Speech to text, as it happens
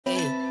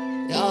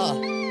Yeah,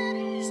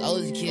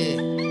 Soldier Kid.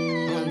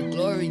 I'm on the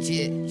Glory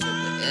Jet.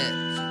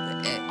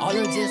 All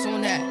them jets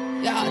on that.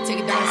 Yeah, take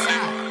it down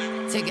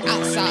south. Take it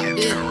outside,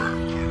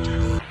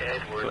 bitch.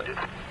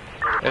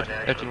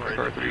 FDNY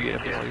car 3,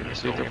 FDNY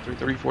units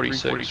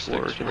 346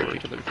 for delivery.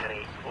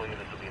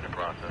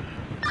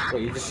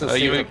 Wait, you just said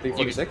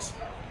 346?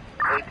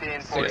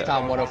 6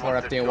 Tom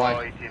 104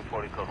 FDNY.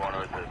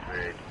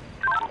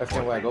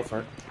 FDNY, go for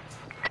it.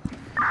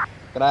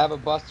 Can I have a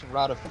bus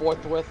route of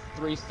forthwith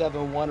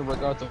 371 in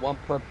regard to 1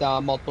 perp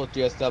down, multiple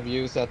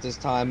GSWs at this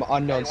time,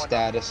 unknown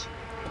status.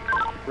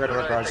 Red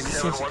regards. Is the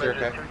scene secure,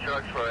 okay?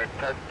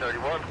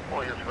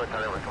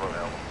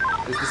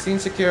 Is the scene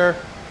secure?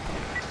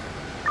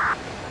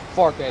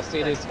 4K,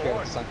 see it is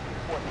secure.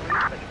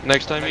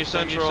 Next time you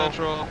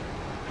Central.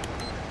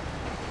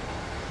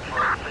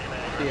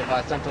 Be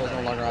advised, Central is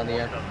no longer on the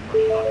air.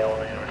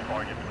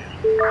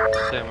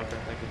 Sam, okay,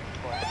 thank you.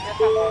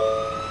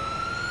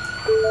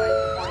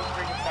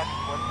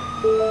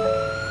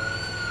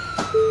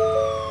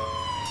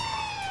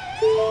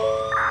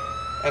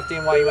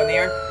 FDNY, you on the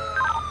air?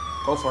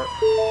 Go for it.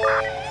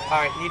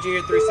 Alright, need you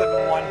here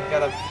 371.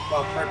 Got a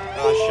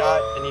perp shot.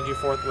 I need you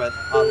forthwith.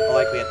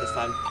 Likely at this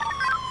time.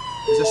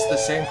 Is this the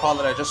same call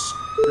that I just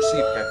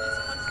received, Ken?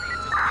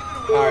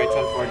 Alright,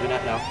 10-4, do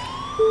not know.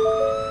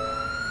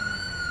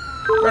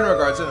 Red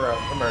regards, in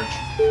route, emerge.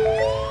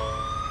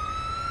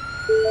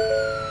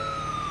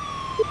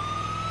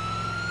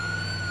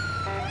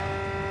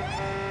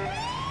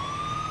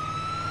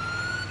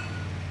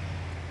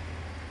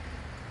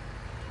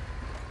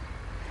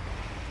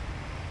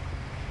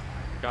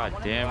 God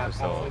damn,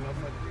 so.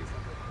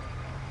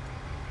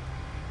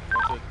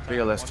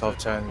 BLS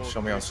 1210,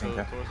 show me on scene,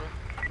 Ken.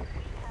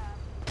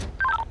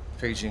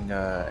 Paging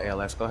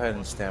ALS, go ahead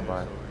and stand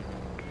by.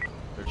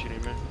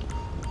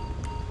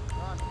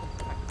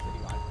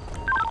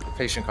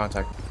 Patient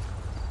contact.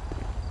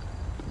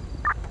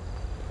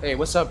 Hey,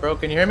 what's up, bro?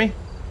 Can you hear me?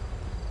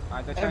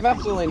 If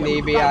absolutely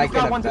need be, I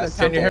can invest.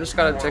 Can you hear? Just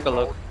gotta take a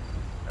look.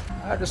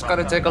 I just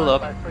gotta take a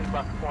look.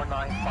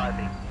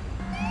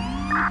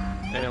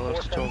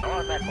 ALS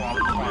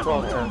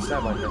 1210,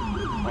 stand by, Ken.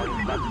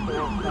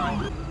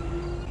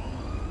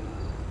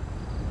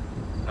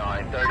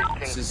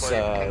 This is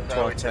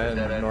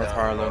 1210 North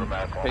Harlem.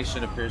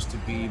 Patient appears to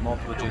be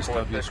multiple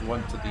GSWs,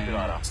 one to the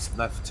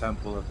left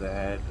temple of the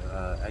head,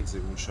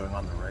 exit wound showing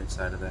on the right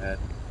side of the head.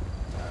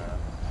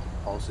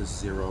 Pulse is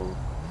 0.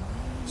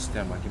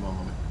 Stand by, give me a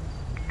moment.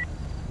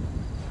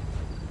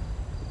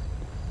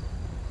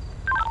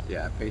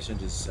 Yeah,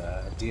 patient is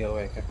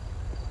DOA. Okay.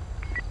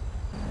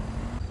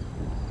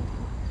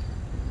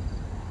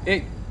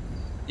 Hey,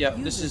 yeah,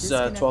 this is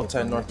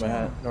 1210 North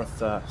Manhattan,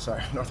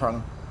 North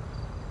Harlem.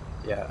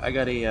 Yeah, I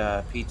got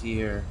a PT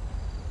here.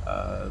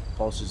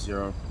 Pulse is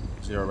 0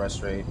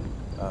 rest rate.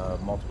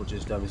 Multiple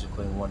GSWs,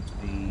 including one to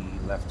the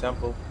left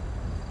temple.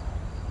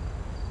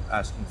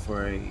 Asking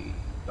for a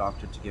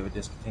doctor to give a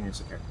discontinuous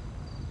care.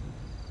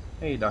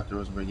 Hey, Dr.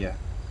 Rosenberg. Yeah,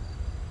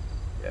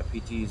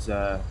 PT's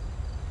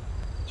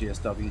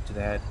GSW to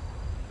the head.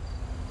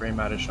 Brain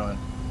matter showing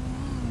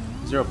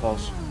 0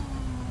 pulse.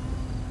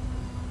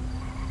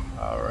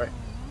 All right.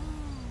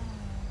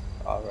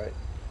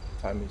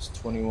 Time is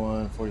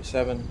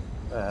 21:47.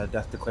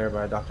 Death declared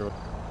by Dr.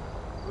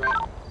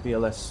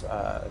 BLS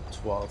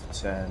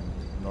 1210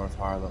 North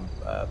Harlem.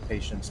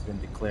 Patient's been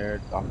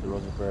declared. Dr.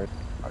 Rosenberg.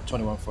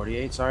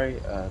 21:48. Sorry.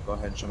 Go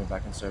ahead and show me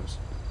back in service.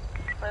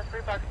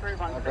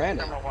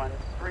 Brandon.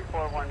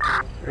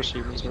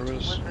 Receiving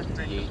service.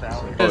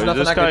 There's nothing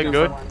this I guy can do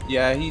good? for him.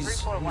 Yeah,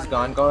 he's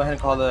gone. Go ahead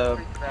and call the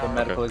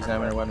medical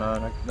examiner and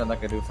whatnot. Nothing I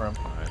can do for him.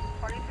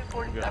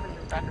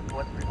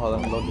 Hold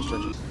on, load the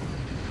stretchers.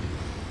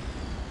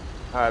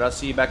 Alright, I'll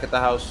see you back at the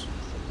house.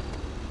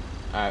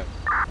 Alright.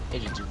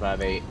 Agent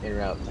 258, en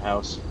route to the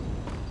house.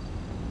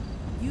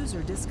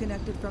 User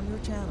disconnected from your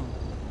channel.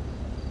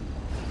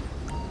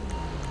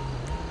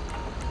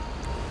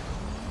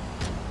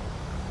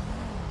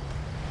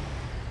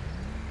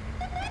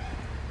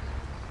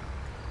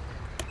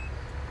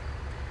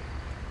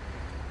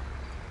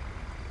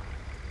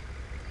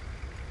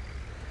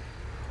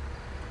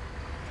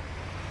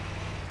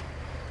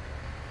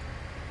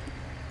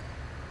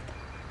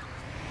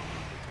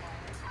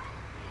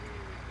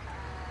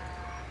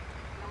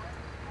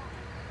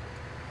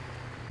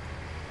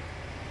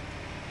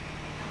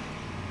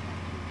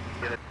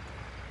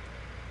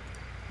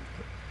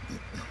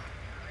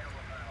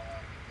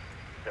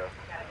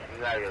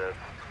 Negative.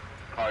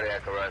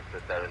 Cardiac arrest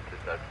at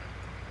 726.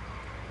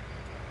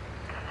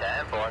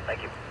 10-4,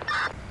 thank you.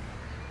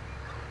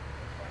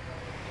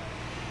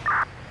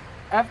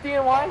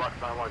 FDNY?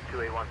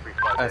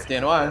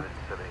 FDNY.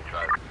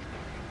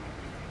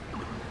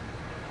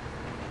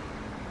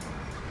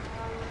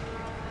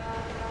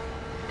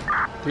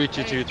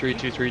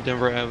 323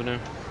 Denver Avenue.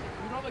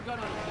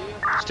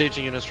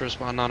 Staging units to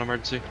respond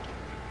non-emergency.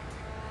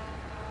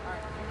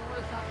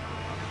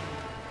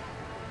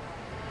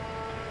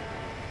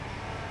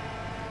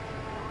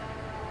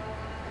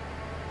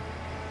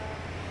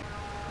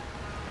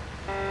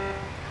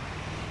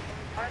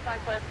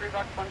 Class 3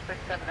 box 1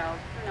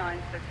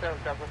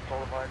 3170-2960 Douglas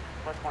Boulevard,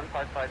 West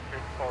 155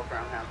 Street, Polo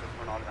Ground Houses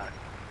for an automatic.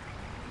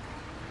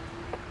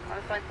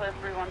 Unassigned class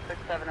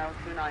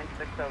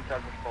 3170-2960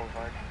 Douglas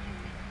Boulevard,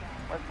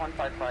 West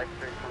 155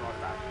 Street for an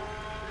automatic.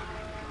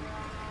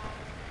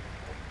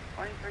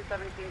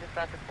 2317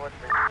 dispatch at 4th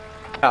Street.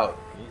 Oh,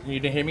 you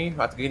didn't hear me? I'm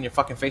about to get in your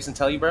fucking face and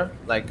tell you, bro.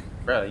 Like,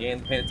 bro, you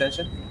ain't paying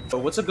attention. So,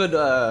 what's a good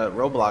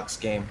Roblox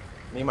game?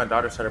 Me and my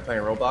daughter started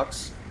playing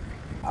Roblox.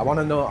 I want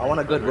a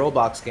good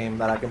Roblox game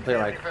that I can play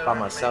like by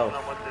myself.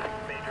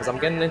 Cause I'm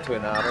getting into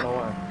it now. I don't know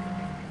why.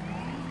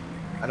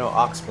 I know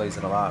Ox plays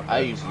it a lot. I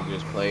usually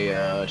just play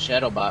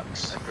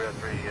Shadowbox.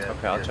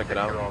 Okay, I'll check it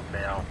out.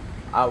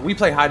 We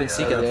play hide and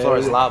seek and the floor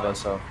is lava,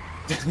 so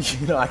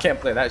you know I can't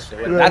play that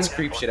shit. That's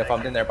creep shit if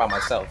I'm in there by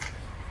myself.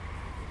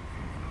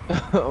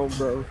 Oh,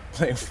 bro.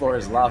 Playing floor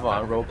is lava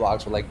on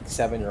Roblox with like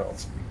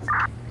 7-year-olds.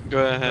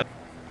 Go ahead.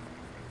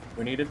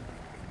 We needed.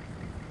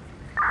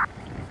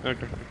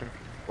 Okay.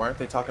 Why aren't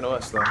they talking to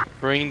us though?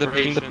 Bring the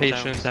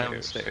patient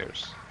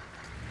downstairs.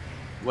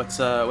 What's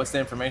the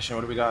information?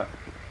 What do we got?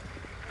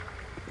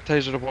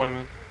 Taser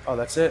deployment. Oh,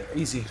 that's it.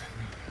 Easy.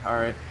 All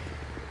right.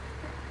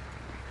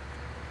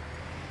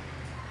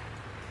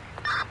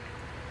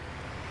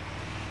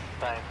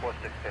 Sign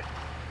 466.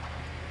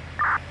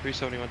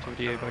 371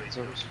 2DA back in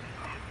service.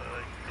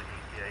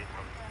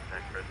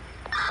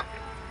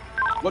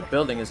 What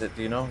building is it?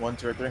 Do you know? 1,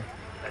 2, or 3?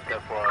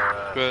 Except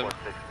for Good.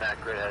 46 Snack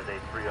Grid has a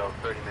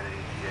 30-minute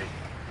ETA.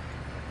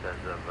 Says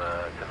of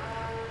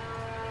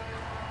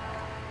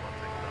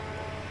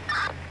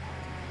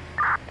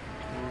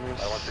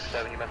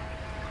 167, you missed.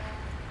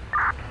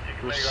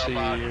 We'll see. You'll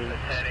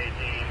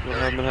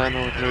have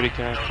Manhattan with Moody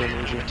Captain,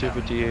 engine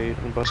 258,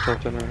 and bus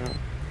 1210 right now.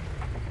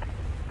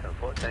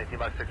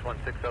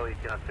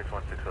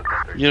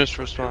 Units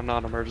respond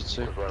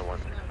non-emergency.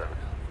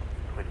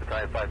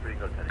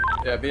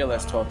 Yeah,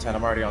 BLS 1210.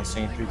 I'm already on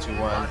scene.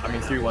 321. I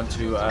mean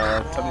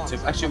 312.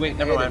 72. Actually, wait.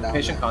 Never mind.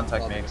 Patient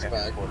contact me.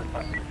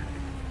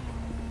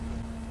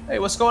 Hey,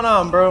 what's going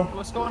on, bro?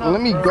 What's going on?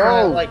 Let me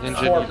go. No,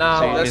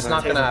 that's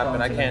not gonna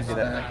happen. I can't do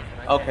that.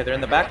 Okay, they're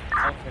in the back.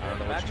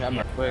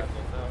 Okay, quick.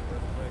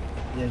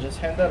 Yeah, just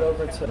hand that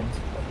over to him.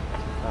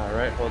 All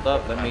right, hold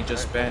up. Let me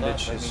just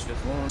bandage his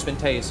wound. It's been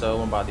tased, so it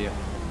won't bother you.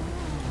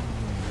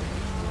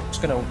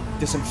 Just gonna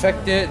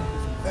disinfect it.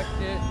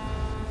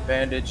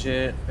 Bandage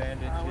it.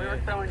 We were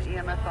throwing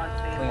EMS on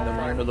scene. Clean the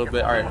wound a little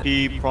bit. All right.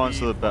 4 prongs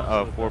to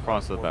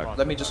the back.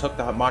 Let me just hook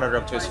the monitor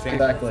up to his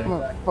finger. Exactly.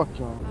 Fuck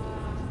you.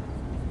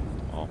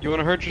 You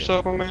wanna hurt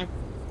yourself, my man?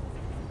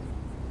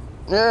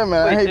 Yeah,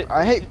 man.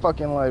 I hate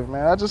fucking life,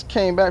 man. I just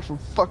came back from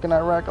fucking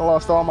Iraq. I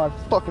lost all my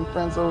fucking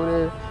friends over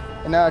there,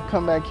 and now I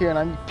come back here and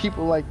I meet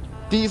people like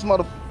these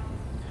mother.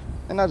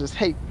 And I just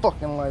hate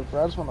fucking life,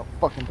 bro. I just wanna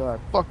fucking die.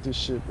 Fuck this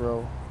shit,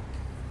 bro.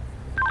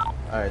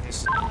 Alright,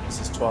 this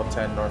is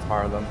 1210 North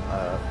Harlem.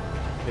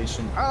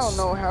 Patient. I don't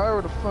know.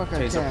 However the fuck I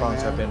can, Taser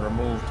prongs have man. been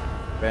removed,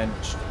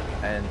 benched,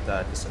 and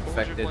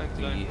disinfected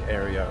the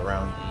area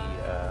around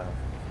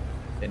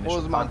the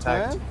initial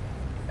contact.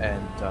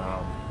 And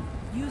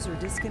User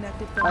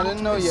disconnected from I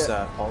didn't know his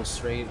yet.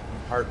 pulse rate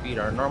and heartbeat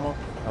are normal.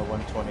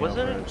 120 Was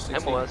over it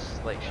 60.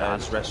 MLS like shot?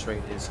 His rest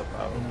rate is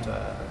about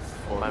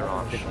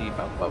 450,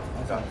 about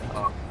 55.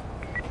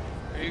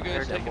 Are you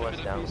guys taking him to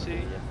the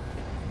PC?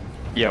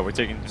 Yeah, we're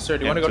taking. Sir,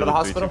 do you him wanna go to the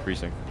 32 hospital?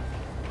 Precinct.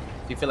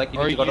 Do you feel like you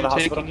Are need to go to the you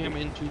hospital? taking him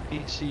into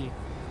PC?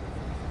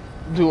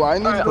 Do I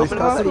need to go to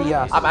the hospital?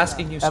 yes. I'm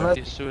asking you, sir.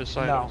 He's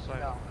suicidal.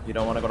 You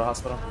don't want to go to the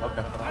hospital?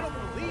 Okay.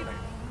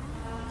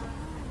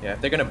 Yeah, if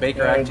they're gonna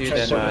Baker Act you,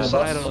 then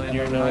Suicidal, and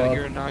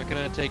you're not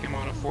gonna take him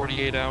on a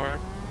 48-hour.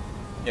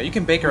 yeah, you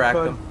can Baker Act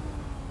them.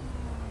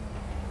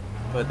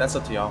 But that's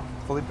up to y'all.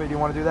 Felipe, do you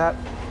want to do that?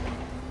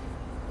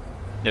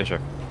 Yeah, sure.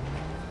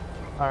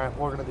 Alright,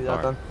 we're gonna do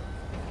that Alright.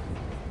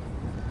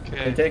 then.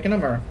 Okay. taking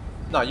him or?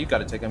 No, you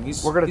gotta take him.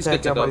 He's We're gonna he's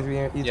take good him, to but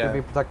go. he's gonna be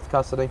in protective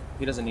custody.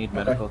 He doesn't need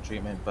medical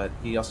treatment, but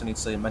he also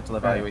needs a mental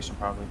evaluation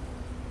probably.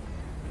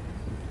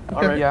 Okay.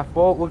 All right. Yeah,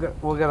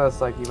 we'll get a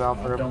psych eval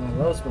for I've him. done one of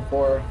those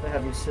before. They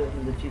have you sit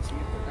in the GCU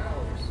for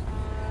hours.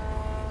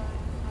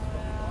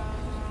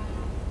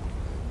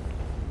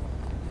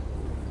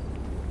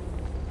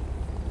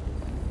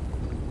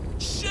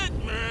 Shit,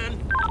 man.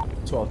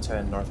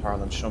 1210 North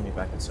Harlem. Show me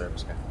back in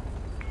service, guy.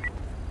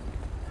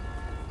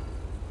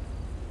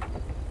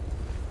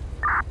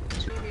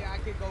 I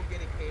could go get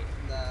a case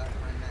from the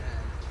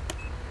Manhattan.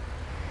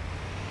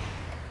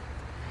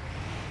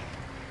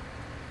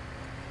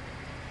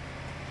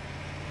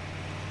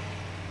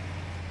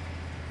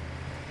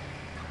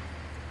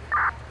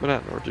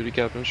 Manhattan North Duty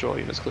Captain, show all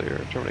units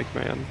clear. Terminate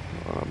command.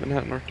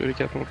 Manhattan North Duty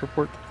Captain will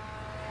report.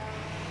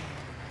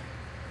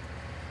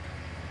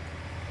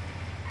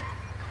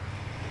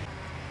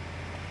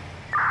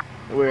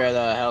 We're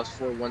at house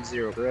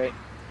 410, right?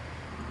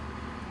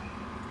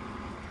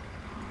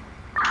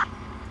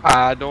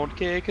 I don't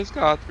care because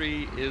car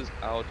 3 is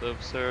out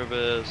of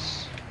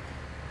service.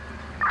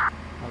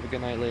 Have a good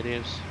night,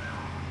 ladies.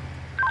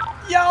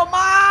 Yo,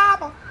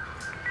 mom!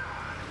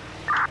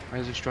 Why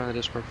is he trying to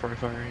Discord before I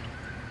firing?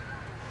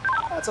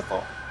 That's a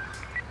fault.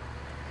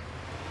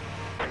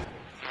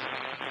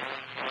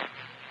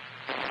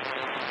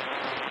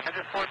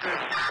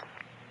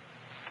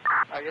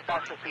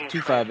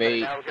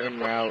 258 en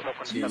route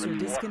to User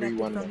disconnected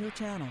from 311. your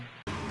channel.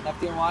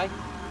 FDNY.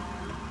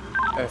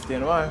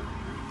 FDNY.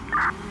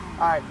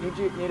 Alright,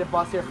 need a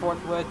bus here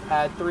forthwith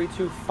at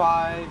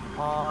 325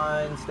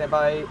 on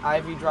standby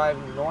Ivy Drive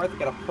North.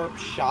 Get a perp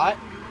shot.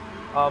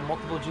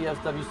 Multiple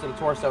GSWs to the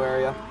torso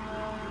area.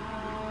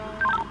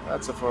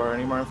 That's it for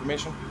any more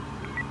information?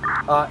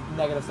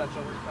 Negative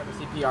central.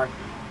 CPR.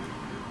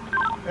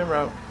 En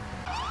route.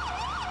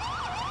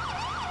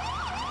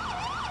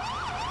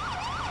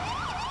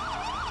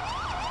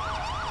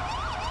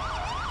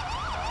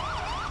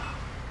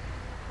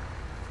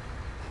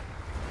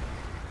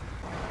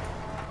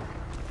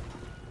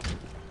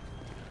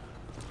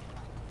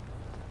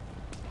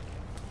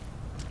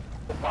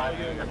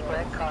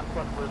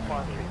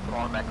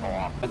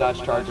 A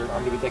Dodge Charger.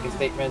 I'm going to be taking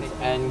statements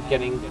and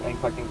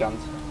collecting guns.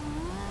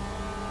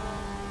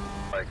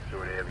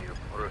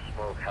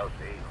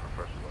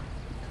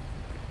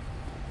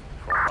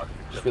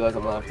 Just realized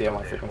I'm on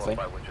FDNY frequency.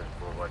 Let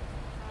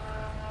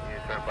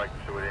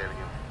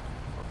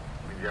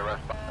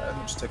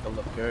me just take a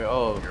look here.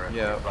 Oh,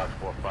 yeah.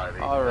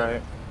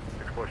 Alright.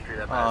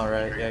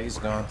 Alright, yeah, he's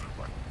gone.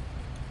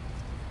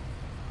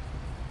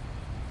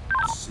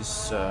 This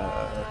is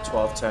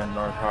 1210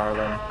 North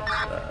Harlem.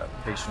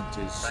 Patient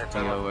is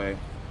DOA.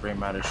 Brain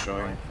matter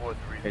showing.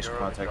 Patient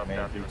contact made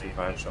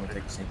 325. Show me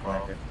take the scene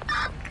blanket.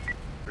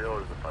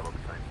 31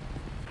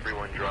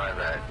 drive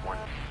at 1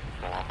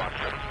 small box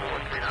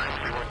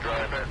 7439. 31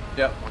 drive at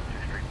Yep. 1 2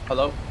 Street.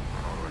 Hello?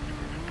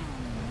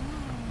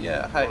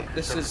 Yeah, hi.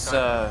 This is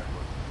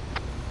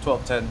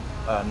 1210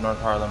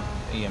 North Harlem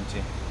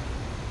EMT.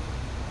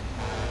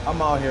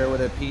 I'm out here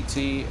with a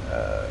PT.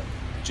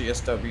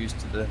 GSWs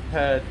to the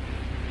head.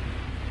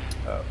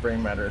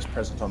 Brain matter is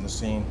present on the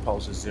scene.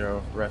 Pulse is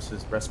 0.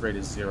 Rest rate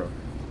is 0.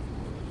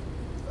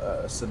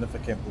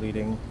 Significant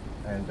bleeding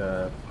and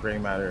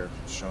brain matter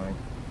showing.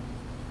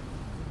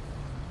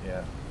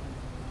 Yeah.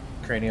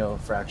 Cranial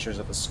fractures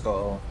of the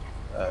skull.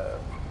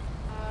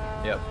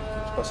 Yep.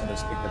 Requesting to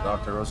speak to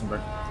Dr.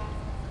 Rosenberg.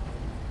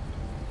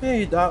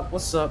 Hey Doc,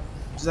 what's up?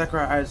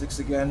 Zachariah Isaacs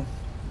again.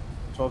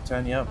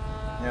 1210. Yep.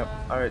 Yep.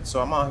 All right.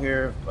 So I'm out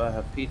here.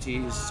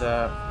 PT's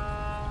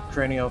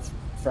cranial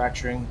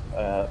fracturing,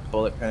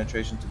 bullet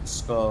penetration to the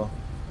skull.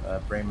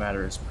 Brain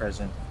matter is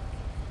present.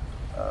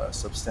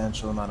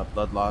 Substantial amount of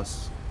blood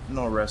loss.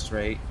 No rest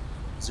rate.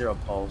 0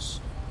 pulse.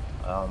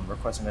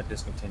 Requesting a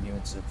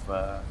discontinuance of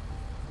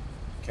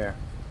care.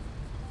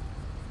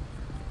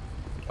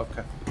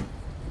 Okay.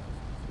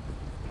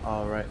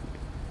 All right.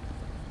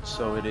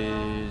 So it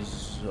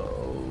is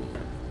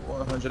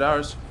 100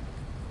 hours.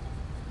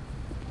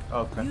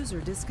 Okay. User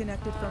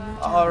disconnected from your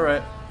channel. All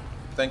right.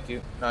 Thank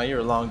you. Now you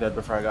were long dead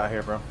before I got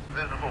here, bro.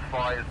 Visible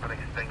fire has been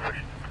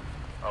extinguished.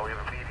 We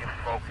have a medium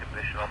smoke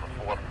condition on the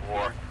 4th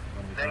floor.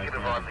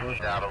 Negative on the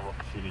shadow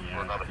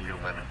for another few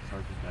minutes.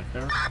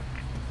 Okay.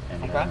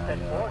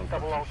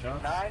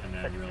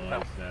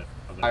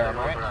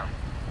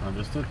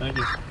 Understood, thank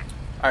you.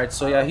 Alright,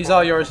 so yeah, he's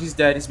all yours. He's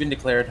dead. He's been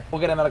declared.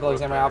 We'll get a medical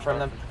examiner out for him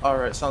then.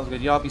 Alright, sounds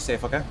good. Y'all be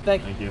safe, okay?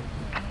 Thank you.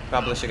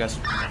 God bless you guys.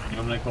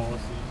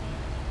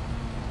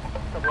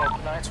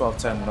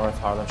 1210 North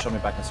Harlem. Show me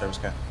back in service,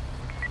 okay?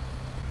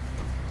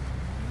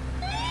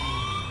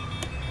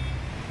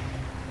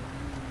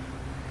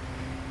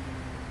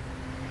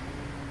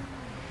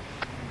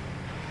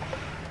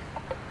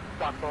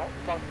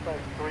 Foxtrot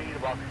 3 to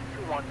box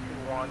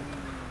 2121,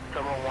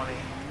 terminal 18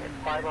 at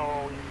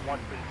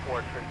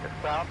 50134 Street, the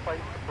South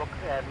Place, Brooks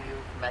Avenue,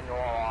 manual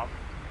off.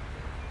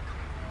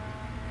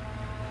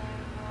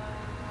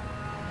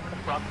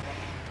 Fox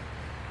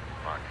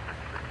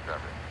 667,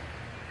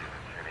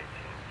 1018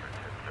 for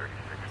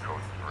 1036,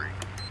 code 3.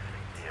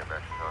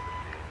 EMS is on the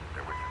scene.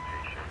 There was a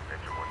patient,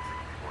 engine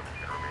 161,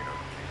 can remain on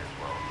the scene as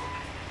well.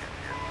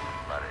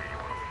 About 81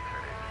 over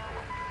 1018,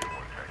 over to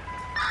 21 Texas.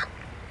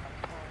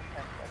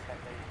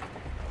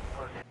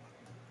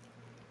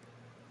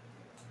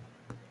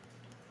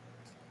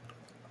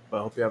 Well,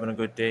 I hope you're having a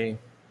good day.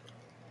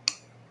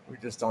 We're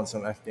just done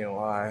some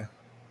FDNY.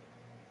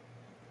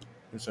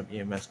 Do some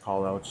EMS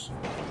callouts.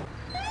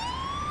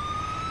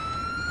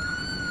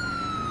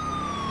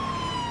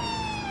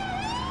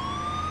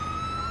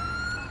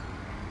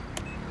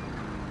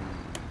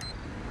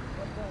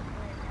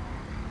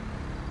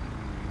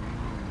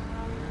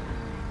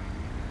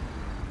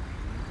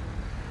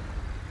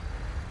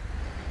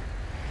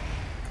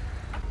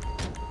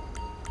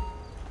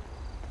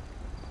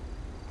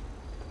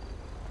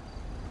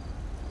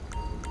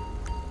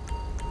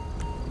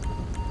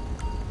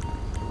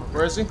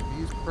 Where is he?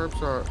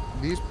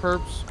 These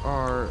perps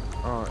are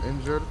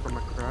injured from a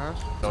crash.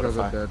 Because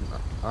Notify. they're dead.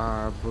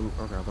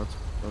 Okay,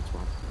 that's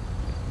fine.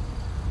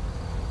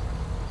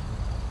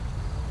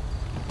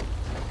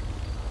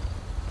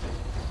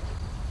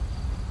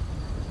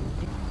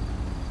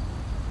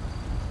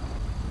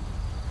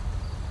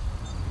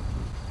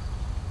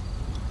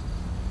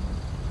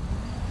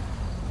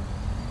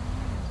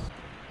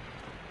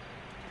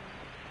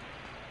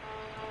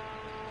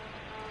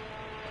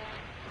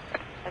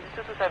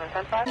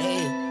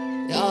 Hey,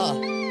 yeah.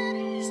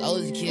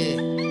 Soldier kid.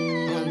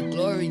 I'm on the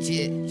glory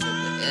jet.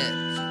 Triple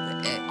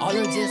X. All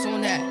them jets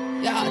on that.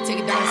 Yeah, take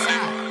it down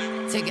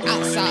south. Take it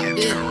outside,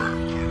 bitch.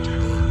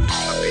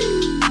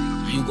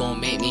 You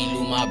gon' make me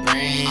lose my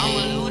brain.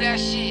 I'ma lose that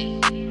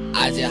shit.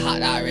 I just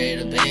hopped out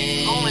ready to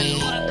bang. I'ma lose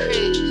the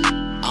Chris.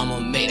 I'ma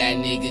make that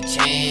nigga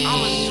change.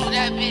 I'ma shoot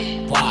that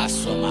bitch. Boy, I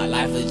swear my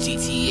life a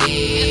GTA.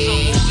 It's a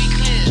movie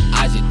clip.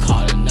 I just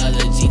caught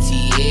another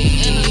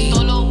GTA. In a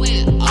solo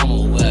whip. I'ma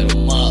wear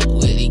them up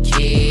with the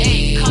kids.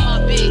 Hey, come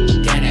up,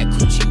 bitch. Damn, that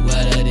coochie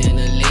wetter than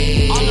the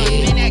leg. All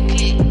up in that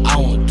clip. I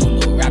won't do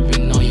no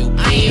rapping on your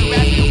bitch. I ain't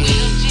rapping with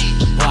them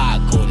chicks. Boy,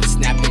 I go to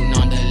snapping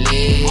on the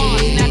leg.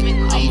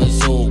 I'm a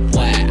zoo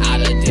boy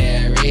out of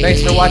there.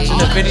 Thanks for watching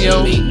the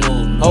video.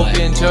 Hope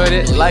you enjoyed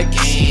it. Like,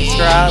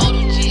 subscribe,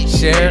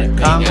 share,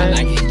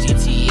 comment.